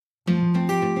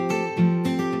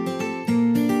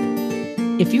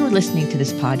If you are listening to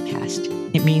this podcast,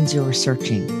 it means you're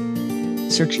searching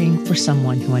for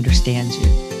someone who understands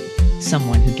you,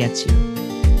 someone who gets you.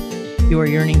 You are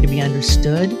yearning to be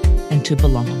understood and to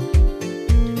belong.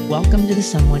 Welcome to the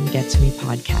Someone Gets Me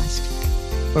podcast,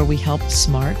 where we help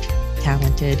smart,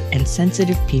 talented, and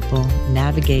sensitive people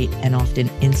navigate an often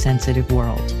insensitive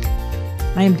world.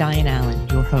 I am Diane Allen,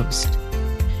 your host.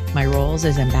 My roles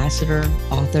as ambassador,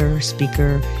 author,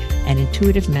 speaker, and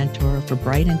intuitive mentor for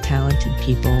bright and talented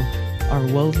people are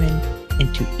woven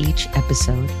into each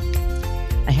episode.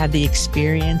 I have the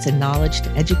experience and knowledge to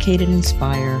educate and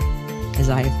inspire, as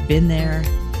I have been there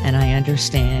and I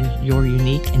understand your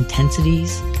unique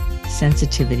intensities,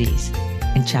 sensitivities,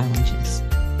 and challenges.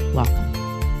 Welcome.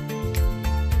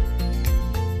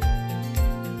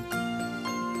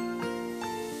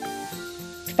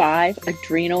 Five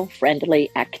adrenal-friendly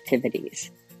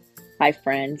activities. Hi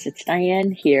friends, it's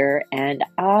Diane here, and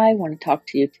I want to talk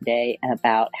to you today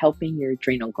about helping your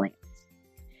adrenal glands.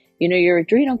 You know, your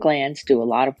adrenal glands do a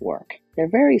lot of work. They're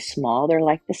very small. They're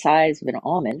like the size of an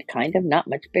almond, kind of not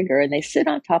much bigger, and they sit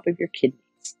on top of your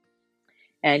kidneys.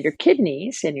 And your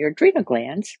kidneys and your adrenal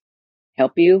glands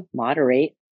help you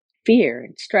moderate fear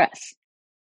and stress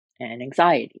and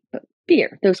anxiety, but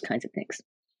fear, those kinds of things.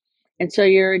 And so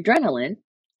your adrenaline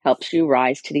helps you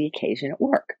rise to the occasion at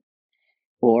work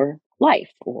or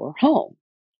life or home.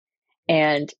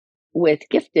 And with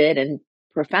gifted and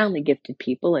profoundly gifted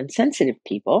people and sensitive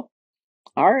people,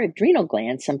 our adrenal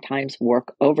glands sometimes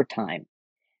work overtime.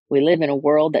 We live in a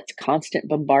world that's constant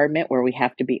bombardment where we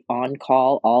have to be on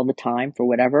call all the time for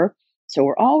whatever. So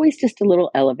we're always just a little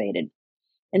elevated.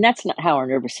 And that's not how our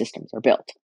nervous systems are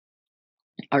built.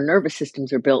 Our nervous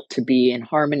systems are built to be in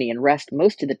harmony and rest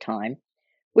most of the time,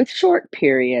 with short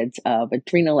periods of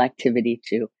adrenal activity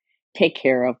to take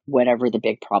care of whatever the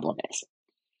big problem is.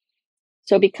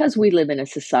 So because we live in a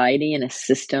society and a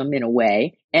system in a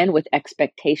way, and with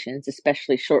expectations,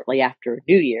 especially shortly after a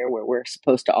new year, where we're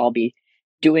supposed to all be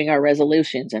doing our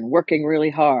resolutions and working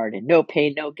really hard and no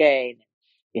pain, no gain.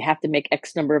 You have to make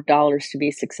X number of dollars to be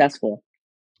successful.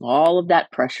 All of that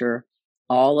pressure,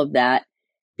 all of that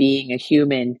being a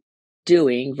human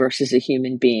doing versus a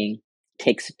human being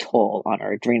takes a toll on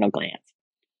our adrenal glands.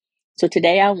 So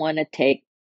today I want to take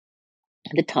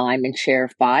the time and share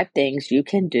 5 things you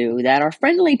can do that are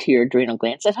friendly to your adrenal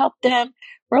glands that help them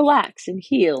relax and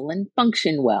heal and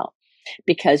function well.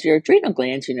 Because your adrenal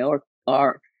glands, you know,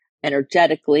 are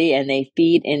energetically, and they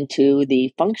feed into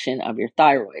the function of your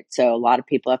thyroid. So a lot of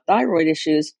people have thyroid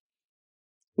issues,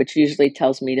 which usually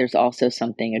tells me there's also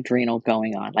something adrenal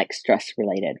going on, like stress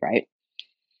related, right?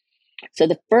 So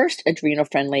the first adrenal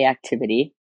friendly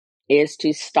activity is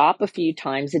to stop a few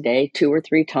times a day, 2 or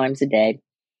 3 times a day,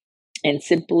 and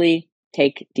simply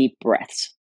take deep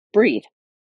breaths. Breathe.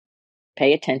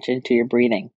 Pay attention to your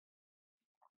breathing.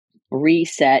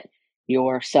 Reset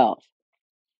yourself.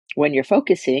 When you're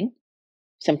focusing,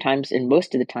 sometimes and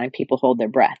most of the time, people hold their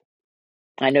breath.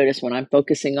 I notice when I'm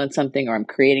focusing on something or I'm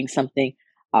creating something,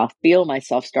 I'll feel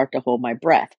myself start to hold my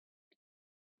breath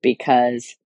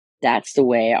because that's the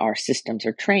way our systems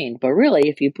are trained. But really,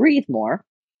 if you breathe more,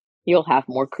 you'll have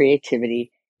more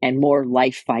creativity and more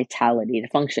life vitality to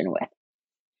function with.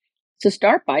 So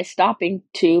start by stopping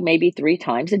 2, maybe 3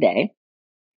 times a day,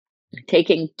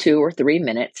 taking 2 or 3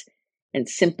 minutes and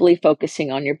simply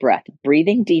focusing on your breath,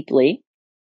 breathing deeply,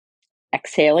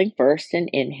 exhaling first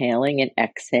and inhaling and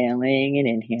exhaling and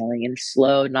inhaling in a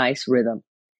slow, nice rhythm.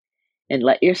 And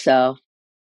let yourself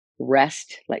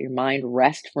rest, let your mind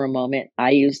rest for a moment. I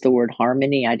use the word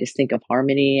harmony. I just think of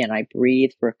harmony and I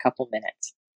breathe for a couple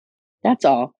minutes. That's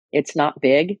all. It's not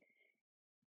big,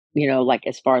 you know, like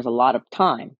as far as a lot of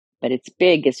time, but it's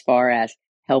big as far as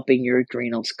helping your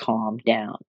adrenals calm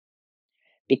down.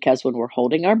 Because when we're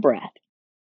holding our breath,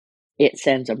 it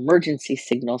sends emergency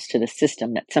signals to the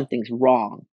system that something's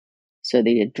wrong. So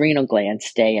the adrenal glands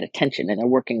stay at attention and they're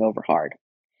working over hard.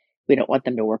 We don't want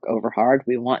them to work over hard.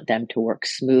 We want them to work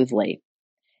smoothly.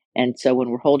 And so when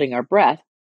we're holding our breath,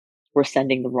 we're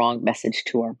sending the wrong message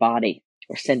to our body.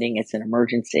 We're sending it's an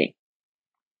emergency.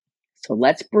 So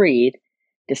let's breathe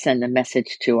to send a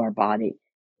message to our body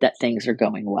that things are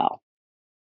going well.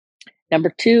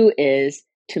 Number 2 is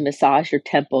to massage your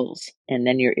temples and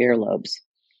then your earlobes.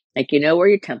 Like, you know where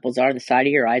your temples are, the side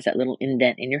of your eyes, that little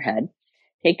indent in your head.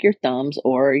 Take your thumbs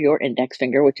or your index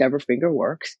finger, whichever finger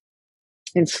works,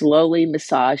 and slowly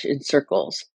massage in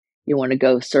circles. You want to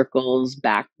go circles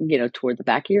back, toward the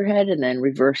back of your head, and then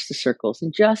reverse the circles.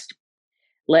 And just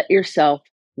let yourself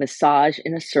massage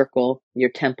in a circle your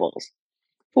temples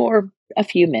for a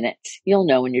few minutes. You'll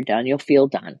know when you're done. You'll feel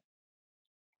done.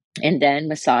 And then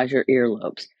massage your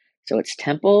earlobes. So it's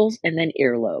temples and then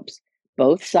earlobes,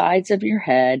 both sides of your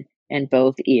head and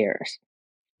both ears.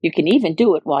 You can even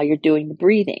do it while you're doing the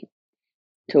breathing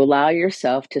to allow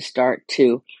yourself to start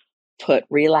to put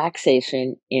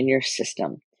relaxation in your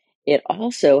system. It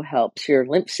also helps your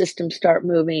lymph system start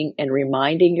moving and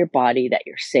reminding your body that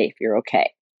you're safe, you're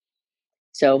okay.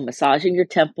 So massaging your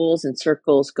temples in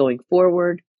circles going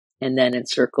forward and then in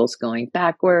circles going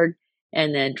backward,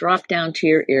 and then drop down to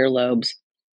your earlobes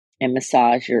and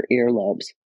massage your earlobes.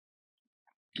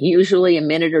 Usually a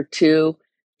minute or two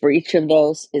for each of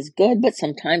those is good, but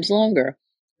sometimes longer.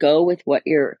 Go with what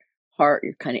your heart,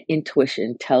 your kind of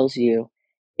intuition tells you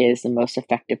is the most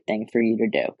effective thing for you to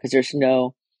do, because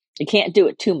you can't do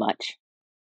it too much.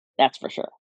 That's for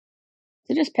sure.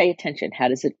 So just pay attention. How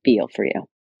does it feel for you?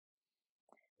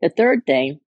 The third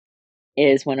thing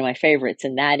is one of my favorites,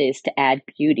 and that is to add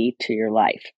beauty to your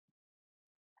life.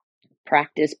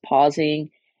 Practice pausing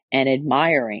and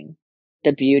admiring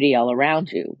the beauty all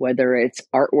around you, whether it's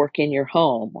artwork in your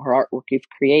home or artwork you've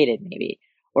created maybe,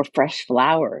 or fresh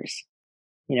flowers,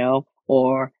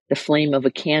 or the flame of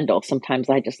a candle. Sometimes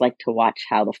I just like to watch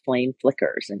how the flame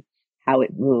flickers and how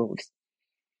it moves.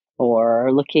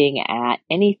 Or looking at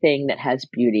anything that has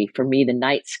beauty. For me, the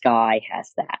night sky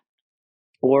has that.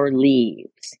 Or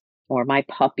leaves, or my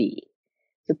puppy.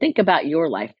 So think about your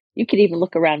life. You could even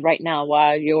look around right now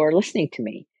while you're listening to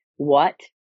me. What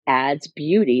adds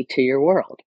beauty to your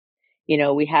world?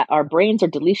 Our brains are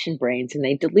deletion brains, and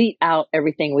they delete out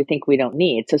everything we think we don't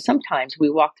need. So sometimes we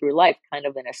walk through life kind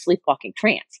of in a sleepwalking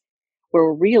trance, where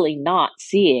we're really not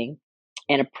seeing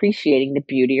and appreciating the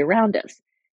beauty around us.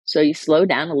 So you slow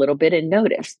down a little bit and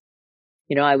notice.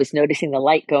 I was noticing the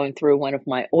light going through one of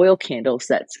my oil candles.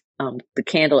 That's the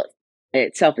candle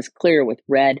itself is clear with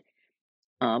red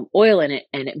oil in it,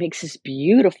 and it makes this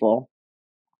beautiful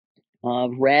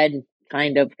red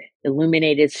kind of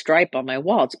illuminated stripe on my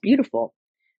wall. It's beautiful,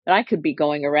 but I could be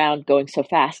going around going so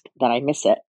fast that I miss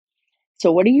it.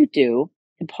 So what do you do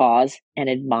to pause and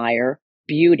admire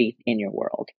beauty in your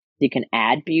world? You can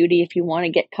add beauty if you want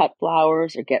to get cut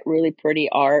flowers or get really pretty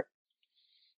art.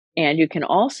 And you can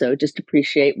also just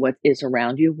appreciate what is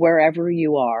around you wherever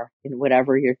you are and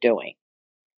whatever you're doing.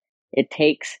 It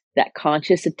takes that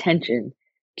conscious attention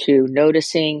to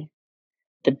noticing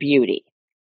the beauty.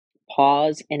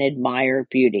 Pause and admire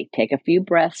beauty. Take a few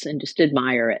breaths and just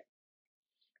admire it.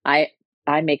 I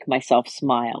make myself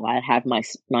smile. I have my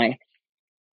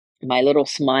little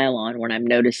smile on when I'm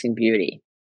noticing beauty.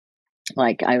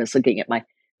 Like I was looking at my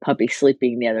puppy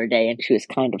sleeping the other day, and she was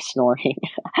kind of snoring.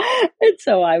 And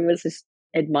so I was just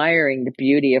admiring the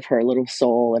beauty of her little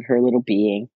soul and her little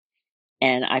being.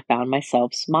 And I found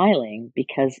myself smiling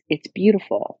because it's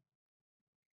beautiful.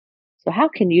 So how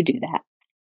can you do that?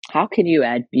 How can you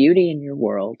add beauty in your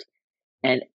world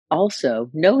and also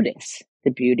notice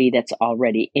the beauty that's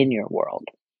already in your world?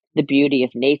 The beauty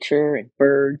of nature and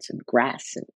birds and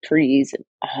grass and trees and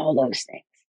all those things.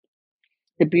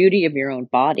 The beauty of your own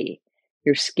body,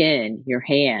 your skin, your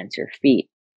hands, your feet.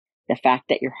 The fact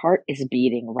that your heart is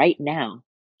beating right now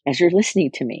as you're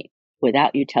listening to me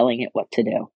without you telling it what to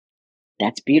do.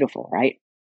 That's beautiful, right?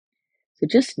 So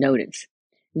just notice.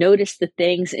 Notice the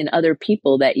things in other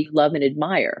people that you love and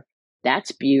admire.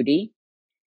 That's beauty.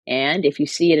 And if you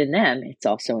see it in them, it's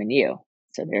also in you.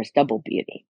 So there's double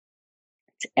beauty.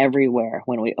 It's everywhere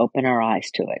when we open our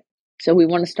eyes to it. So we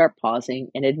want to start pausing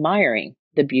and admiring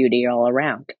the beauty all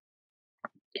around.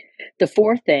 The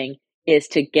fourth thing is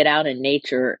to get out in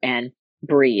nature and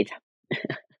breathe.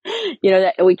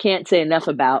 That we can't say enough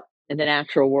about in the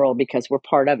natural world because we're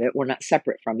part of it. We're not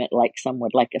separate from it like some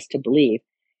would like us to believe.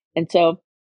 And so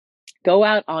go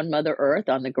out on Mother Earth,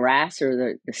 on the grass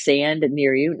or the sand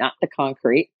near you, not the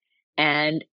concrete,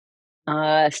 and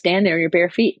stand there in your bare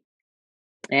feet.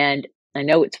 And I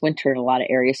know it's winter in a lot of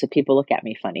areas, so people look at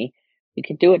me funny. You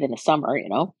can do it in the summer,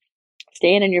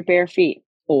 stand in your bare feet,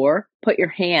 or put your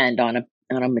hand on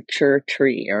a mature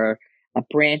tree or a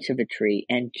branch of a tree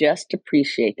and just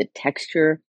appreciate the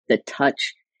texture, the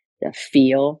touch, the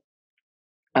feel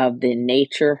of the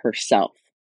nature herself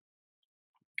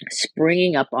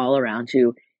springing up all around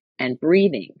you and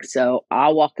breathing. So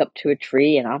I'll walk up to a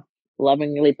tree and I'll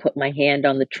lovingly put my hand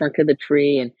on the trunk of the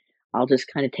tree, and I'll just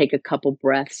kind of take a couple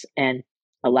breaths and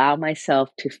allow myself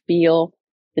to feel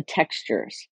the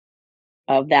textures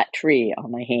of that tree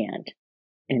on my hand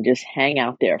and just hang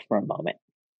out there for a moment.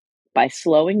 By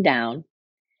slowing down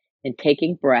and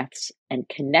taking breaths and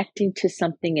connecting to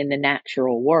something in the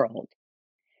natural world,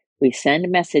 we send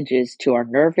messages to our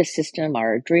nervous system,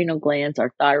 our adrenal glands,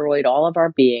 our thyroid, all of our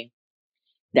being,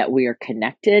 that we are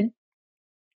connected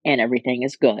and everything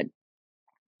is good.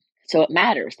 So it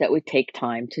matters that we take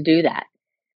time to do that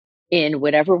in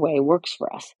whatever way works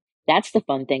for us. That's the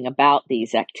fun thing about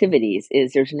these activities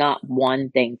is there's not one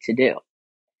thing to do.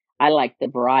 I like the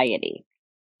variety.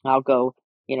 I'll go,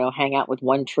 hang out with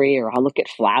one tree, or I'll look at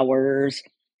flowers,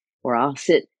 or I'll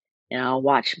sit and I'll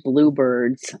watch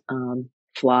bluebirds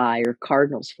fly or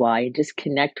cardinals fly and just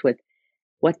connect with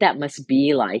what that must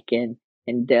be like and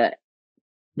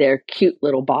their cute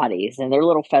little bodies and their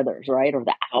little feathers, right? Or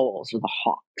the owls or the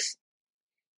hawks.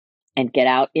 And get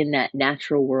out in that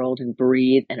natural world and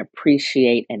breathe and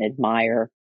appreciate and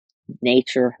admire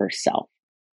nature herself.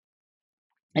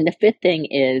 And the fifth thing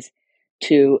is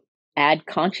to add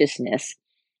consciousness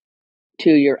to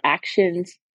your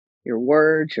actions, your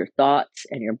words, your thoughts,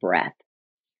 and your breath.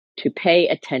 To pay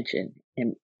attention.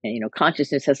 And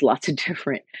consciousness has lots of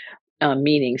different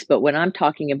meanings, but what I'm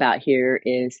talking about here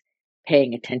is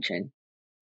paying attention.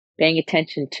 Paying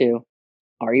attention to,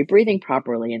 are you breathing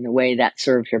properly in the way that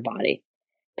serves your body?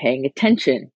 Paying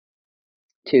attention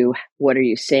to, what are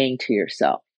you saying to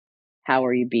yourself? How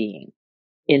are you being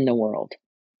in the world?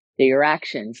 Do your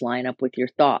actions line up with your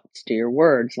thoughts? Do your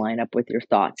words line up with your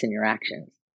thoughts and your actions?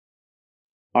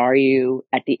 Are you,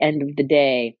 at the end of the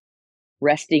day,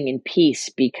 resting in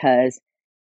peace because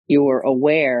you're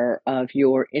aware of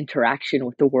your interaction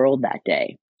with the world that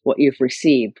day, what you've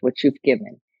received, what you've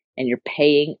given, and you're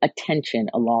paying attention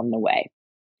along the way?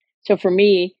 So for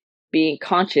me, being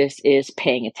conscious is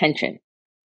paying attention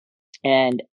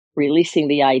and releasing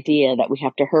the idea that we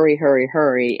have to hurry, hurry,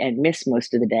 hurry and miss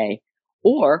most of the day,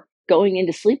 or going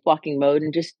into sleepwalking mode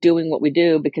and just doing what we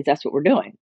do because that's what we're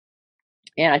doing.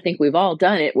 And I think we've all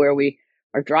done it where we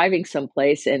are driving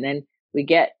someplace and then we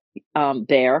get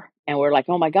there and we're like,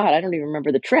 oh my God, I don't even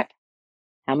remember the trip.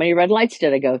 How many red lights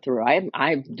did I go through?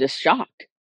 I'm just shocked.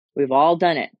 We've all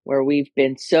done it where we've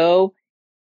been so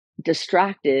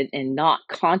distracted and not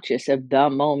conscious of the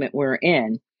moment we're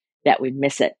in that we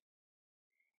miss it.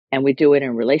 And we do it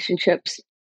in relationships.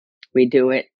 We do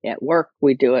it at work.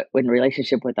 We do it in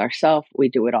relationship with ourselves. We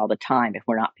do it all the time if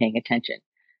we're not paying attention.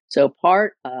 So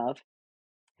part of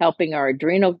helping our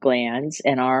adrenal glands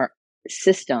and our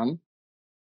system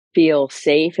feel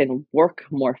safe and work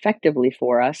more effectively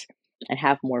for us and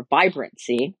have more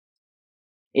vibrancy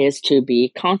is to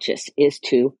be conscious, is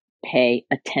to pay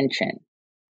attention.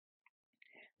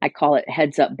 I call it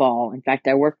heads up ball. In fact,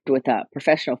 I worked with a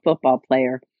professional football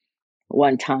player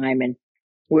one time, and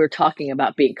we were talking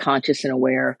about being conscious and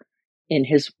aware in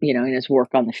his, in his work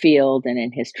on the field and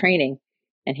in his training.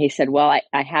 And he said, well,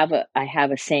 I have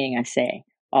a saying I say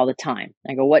all the time.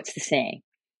 I go, what's the saying?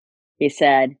 He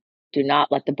said, do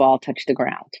not let the ball touch the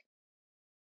ground.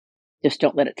 Just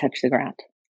don't let it touch the ground.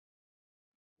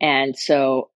 And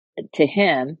so to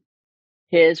him,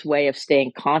 his way of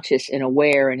staying conscious and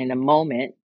aware and in a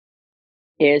moment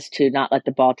is to not let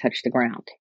the ball touch the ground.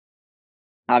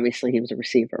 Obviously, he was a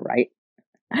receiver, right?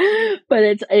 But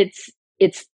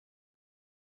it's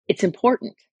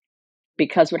important,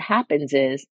 because what happens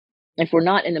is if we're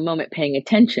not in the moment paying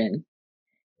attention,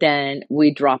 then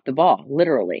we drop the ball,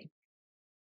 literally,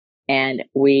 and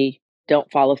we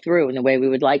don't follow through in the way we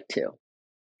would like to.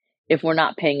 If we're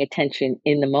not paying attention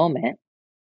in the moment,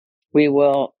 we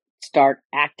will start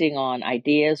acting on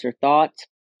ideas or thoughts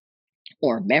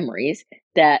or memories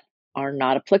that are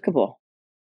not applicable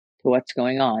to what's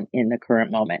going on in the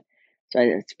current moment. So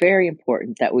it's very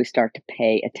important that we start to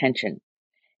pay attention.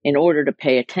 In order to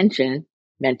pay attention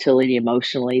mentally,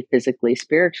 emotionally, physically,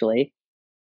 spiritually,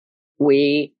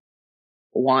 we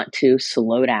want to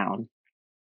slow down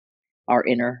our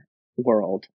inner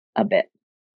world a bit.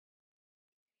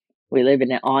 We live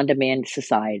in an on-demand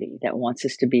society that wants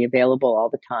us to be available all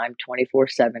the time,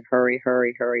 24/7, hurry,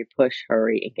 hurry, hurry, push,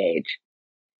 hurry, engage.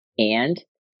 And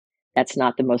that's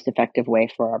not the most effective way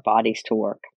for our bodies to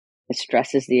work. It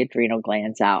stresses the adrenal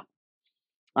glands out.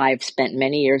 I've spent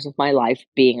many years of my life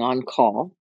being on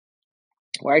call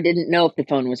where I didn't know if the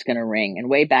phone was going to ring. And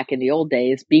way back in the old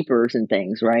days, beepers and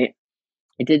things, right?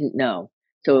 I didn't know.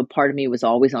 So a part of me was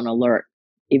always on alert,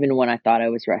 even when I thought I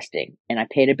was resting. And I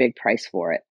paid a big price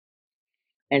for it.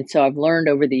 And so I've learned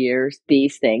over the years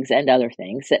these things and other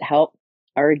things that help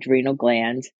our adrenal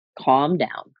glands calm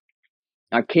down.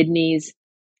 Our kidneys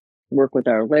work with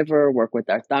our liver, work with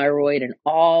our thyroid, and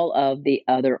all of the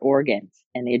other organs.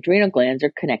 And the adrenal glands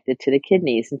are connected to the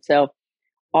kidneys. And so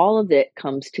all of it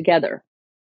comes together.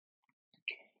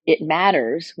 It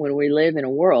matters when we live in a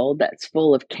world that's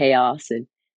full of chaos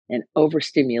and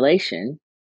overstimulation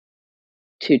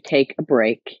to take a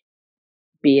break,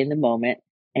 be in the moment,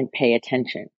 and pay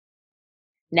attention.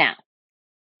 Now,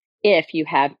 if you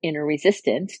have inner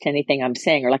resistance to anything I'm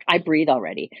saying, or like, I breathe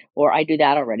already, or I do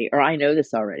that already, or I know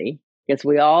this already, because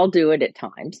we all do it at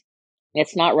times.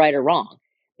 It's not right or wrong.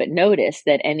 But notice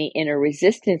that any inner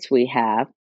resistance we have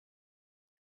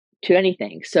to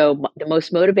anything. So the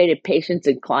most motivated patients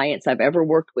and clients I've ever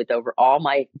worked with over all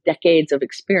my decades of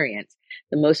experience,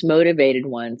 the most motivated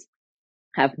ones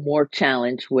have more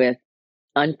challenge with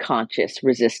unconscious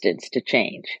resistance to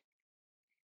change.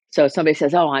 So if somebody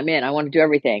says, oh, I'm in, I want to do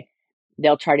everything.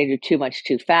 They'll try to do too much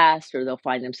too fast, or they'll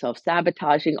find themselves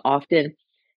sabotaging often,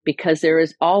 because there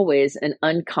is always an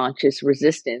unconscious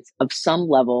resistance of some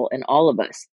level in all of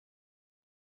us.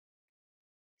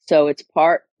 So it's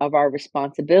part of our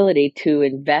responsibility to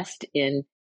invest in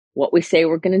what we say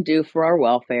we're going to do for our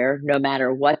welfare, no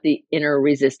matter what the inner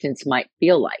resistance might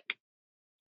feel like.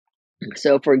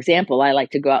 So, for example, I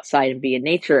like to go outside and be in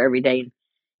nature every day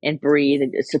and breathe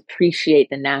and just appreciate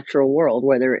the natural world,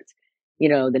 whether it's,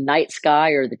 the night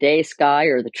sky or the day sky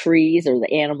or the trees or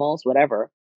the animals, whatever.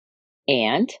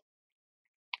 And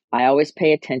I always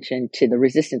pay attention to the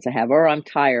resistance I have, or I'm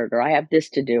tired, or I have this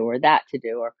to do or that to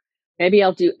do, or maybe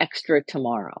I'll do extra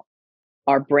tomorrow.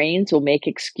 Our brains will make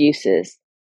excuses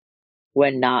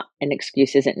when not an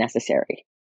excuse isn't necessary.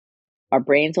 Our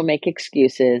brains will make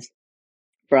excuses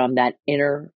from that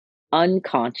inner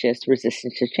unconscious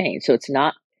resistance to change. So it's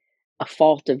not a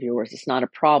fault of yours. It's not a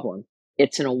problem.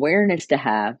 It's an awareness to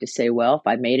have to say, well, if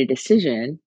I made a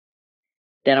decision,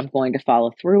 then I'm going to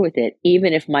follow through with it,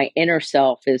 even if my inner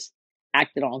self is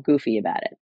acting all goofy about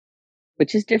it,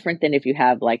 which is different than if you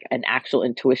have like an actual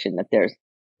intuition that there's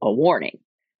a warning.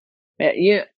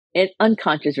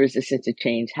 Unconscious resistance to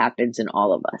change happens in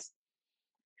all of us.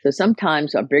 So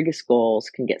sometimes our biggest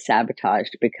goals can get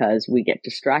sabotaged because we get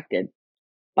distracted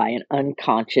by an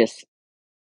unconscious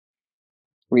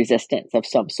resistance of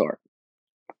some sort.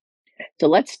 So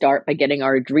let's start by getting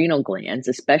our adrenal glands,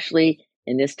 especially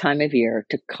in this time of year,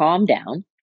 to calm down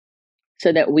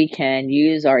so that we can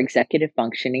use our executive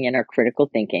functioning and our critical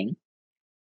thinking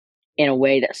in a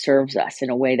way that serves us,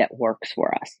 in a way that works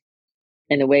for us.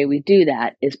 And the way we do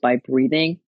that is by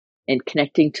breathing and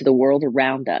connecting to the world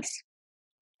around us,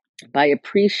 by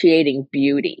appreciating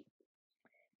beauty,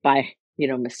 by,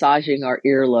 massaging our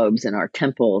earlobes and our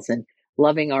temples and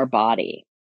loving our body.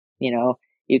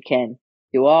 You can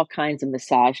do all kinds of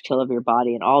massage to love your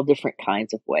body in all different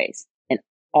kinds of ways. And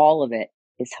all of it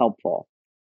is helpful.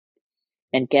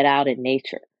 And get out in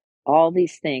nature. All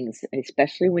these things,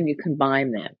 especially when you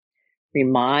combine them,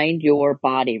 remind your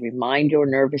body, remind your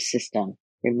nervous system,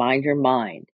 remind your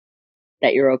mind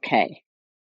that you're okay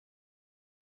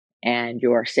and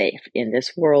you're safe in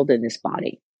this world, in this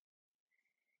body.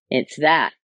 It's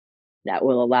that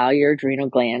will allow your adrenal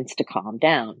glands to calm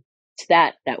down. It's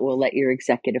that will let your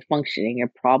executive functioning,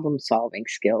 your problem solving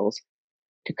skills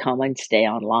to come and stay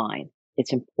online.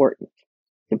 It's important.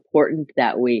 It's important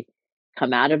that we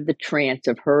come out of the trance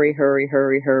of hurry, hurry,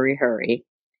 hurry, hurry, hurry,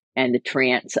 and the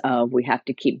trance of we have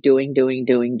to keep doing.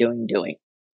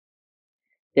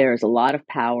 There's a lot of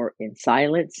power in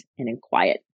silence and in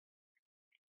quiet.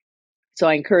 So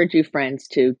I encourage you, friends,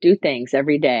 to do things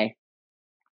every day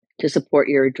to support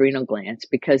your adrenal glands,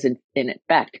 because in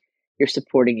effect, you're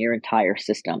supporting your entire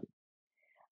system.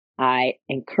 I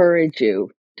encourage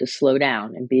you to slow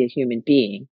down and be a human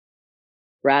being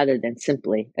rather than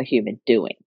simply a human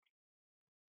doing.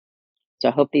 So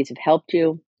I hope these have helped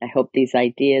you. I hope these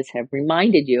ideas have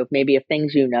reminded you of maybe of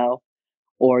things you know,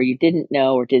 or you didn't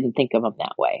know or didn't think of them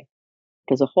that way.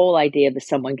 Because the whole idea of the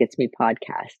Someone Gets Me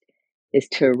podcast is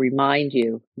to remind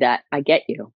you that I get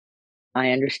you. I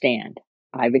understand.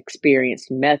 I've experienced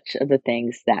much of the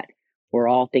things that we're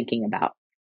all thinking about.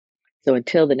 So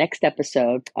until the next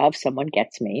episode of Someone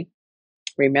Gets Me,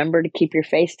 remember to keep your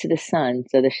face to the sun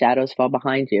so the shadows fall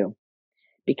behind you,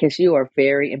 because you are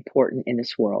very important in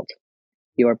this world.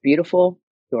 You are beautiful,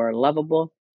 you are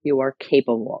lovable, you are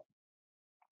capable.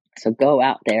 So go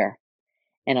out there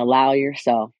and allow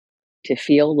yourself to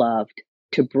feel loved,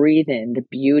 to breathe in the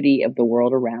beauty of the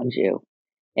world around you,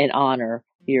 and honor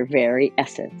your very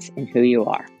essence in who you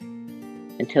are.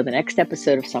 Until the next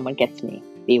episode of Someone Gets Me,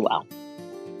 be well.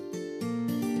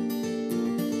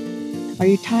 Are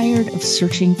you tired of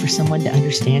searching for someone to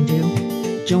understand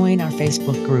you? Join our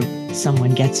Facebook group,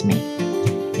 Someone Gets Me.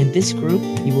 In this group,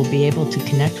 you will be able to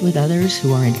connect with others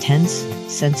who are intense,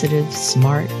 sensitive,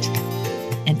 smart,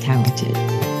 and talented.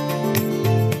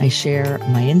 I share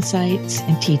my insights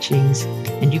and teachings,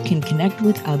 and you can connect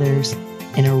with others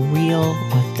in a real,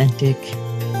 authentic,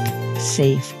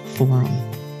 safe forum.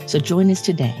 So join us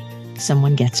today.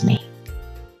 Someone Gets Me.